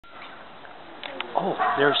Oh,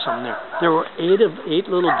 there's some there. There were eight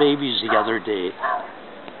little babies the other day.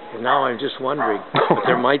 And now I'm just wondering, but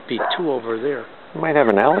there might be 2 over there. You might have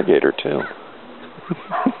an alligator, too.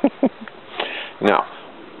 Now,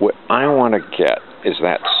 what I want to get is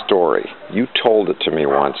that story. You told it to me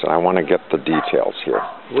once, and I want to get the details here.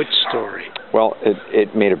 Which story? Well,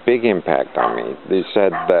 it made a big impact on me. They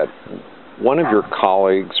said that one of your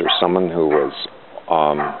colleagues or someone who was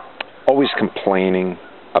always complaining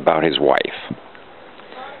about his wife.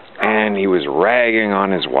 And he was ragging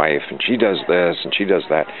on his wife, and she does this, and she does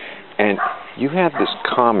that. And you had this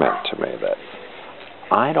comment to me that,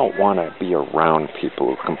 I don't want to be around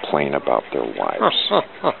people who complain about their wives.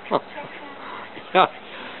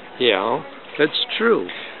 Yeah, that's true.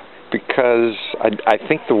 Because I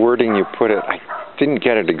think the wording you put it, I didn't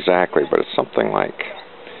get it exactly, but it's something like,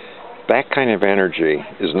 that kind of energy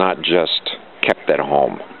is not just kept at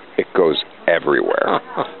home. It goes everywhere.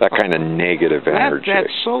 That kind of negative energy.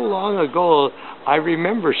 That's so long ago. I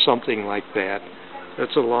remember something like that.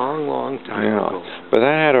 That's a long, long time ago. But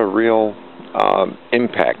that had a real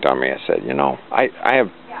impact on me. I said, I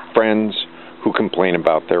have friends who complain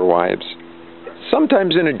about their wives,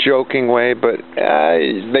 sometimes in a joking way, but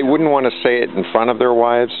they wouldn't want to say it in front of their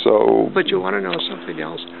wives. So. But you want to know something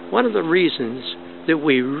else? One of the reasons that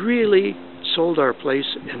we really sold our place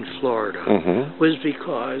in Florida was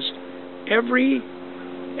because every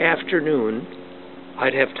afternoon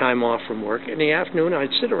I'd have time off from work. In the afternoon I'd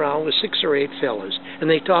sit around with 6 or 8 fellas, and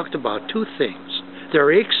they talked about 2 things: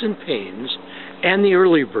 their aches and pains and the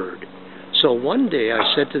early bird. So one day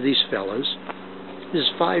I said to these fellas, this is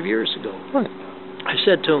 5 years ago, I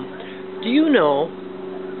said to them, do you know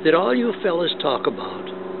that all you fellas talk about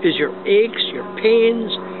is your aches, your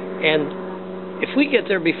pains, and if we get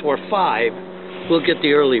there before 5, we'll get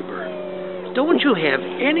the early bird. Don't you have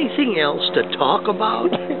anything else to talk about?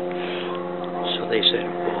 So they said,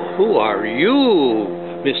 well, who are you,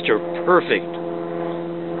 Mr. Perfect?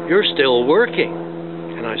 You're still working.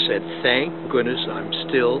 And I said, thank goodness I'm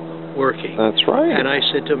still working. That's right. And I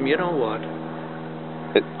said to them, you know what?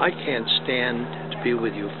 I can't stand to be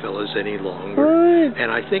with you fellas any longer. Right.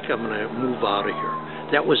 And I think I'm going to move out of here.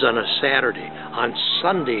 That was on a Saturday. On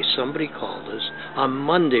Sunday, somebody called us. On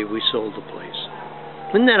Monday, we sold the place.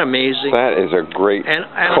 Isn't that amazing? That is a great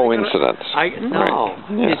coincidence. I know.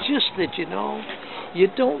 Right. Yeah. It's just that, you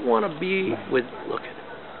don't want to be with... Look,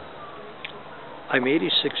 I'm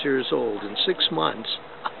 86 years old. In 6 months,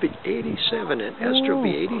 I'll be 87, and Esther will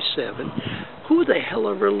be 87. Who the hell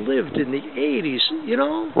ever lived in the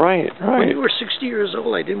 80s, Right. When you were 60 years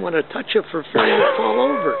old, I didn't want to touch you for fear you'd fall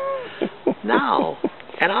over. Now,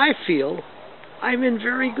 and I feel I'm in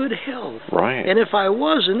very good health. Right. And if I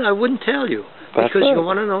wasn't, I wouldn't tell you. Because you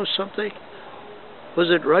want to know something? Was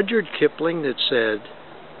it Rudyard Kipling that said,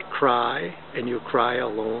 cry and you cry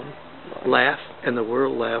alone, laugh and the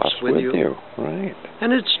world laughs with you? Right.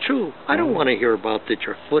 And it's true. I don't want to hear about that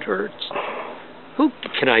your foot hurts.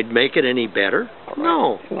 Can I make it any better?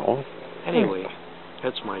 No. Anyway,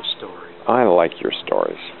 that's my story. I like your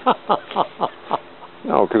stories.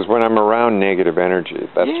 No, because when I'm around negative energy,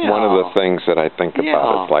 that's one of the things that I think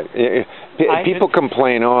about. It's like, people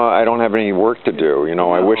complain, I don't have any work to do.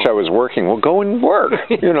 I wish I was working. Well, go and work.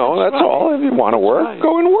 That's all. If you want to work,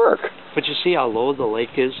 go and work. But you see how low the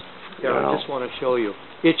lake is? Here, I just want to show you.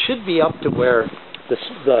 It should be up to where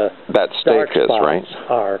the that stake is, right?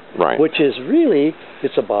 Are, right. Which is really,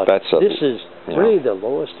 it's about, this is really the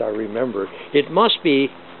lowest I remember. It must be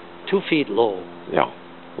 2 feet low. Yeah,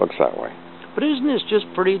 looks that way. But isn't this just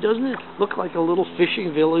pretty? Doesn't it look like a little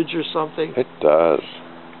fishing village or something? It does.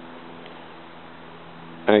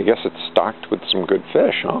 And I guess it's stocked with some good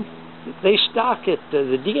fish, huh? They stock it.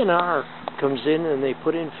 The DNR comes in and they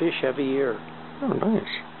put in fish every year. Oh, nice.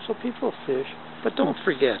 So people fish. But don't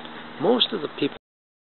forget, most of the people